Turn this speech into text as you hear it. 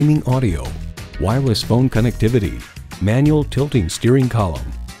streaming audio, wireless phone connectivity, manual tilting steering column,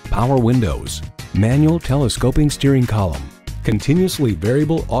 power windows, manual telescoping steering column, continuously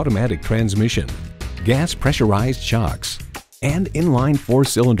variable automatic transmission, gas pressurized shocks, and inline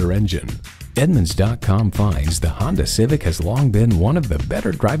 4-cylinder engine. Edmunds.com finds the Honda Civic has long been one of the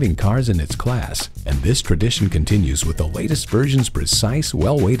better driving cars in its class, and this tradition continues with the latest version's precise,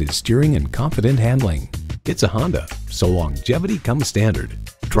 well-weighted steering and confident handling. It's a Honda, so longevity comes standard.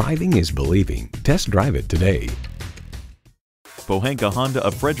 Driving is believing. Test drive it today. Pohanka Honda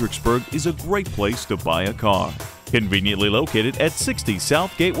of Fredericksburg is a great place to buy a car. Conveniently located at 60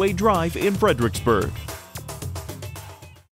 South Gateway Drive in Fredericksburg.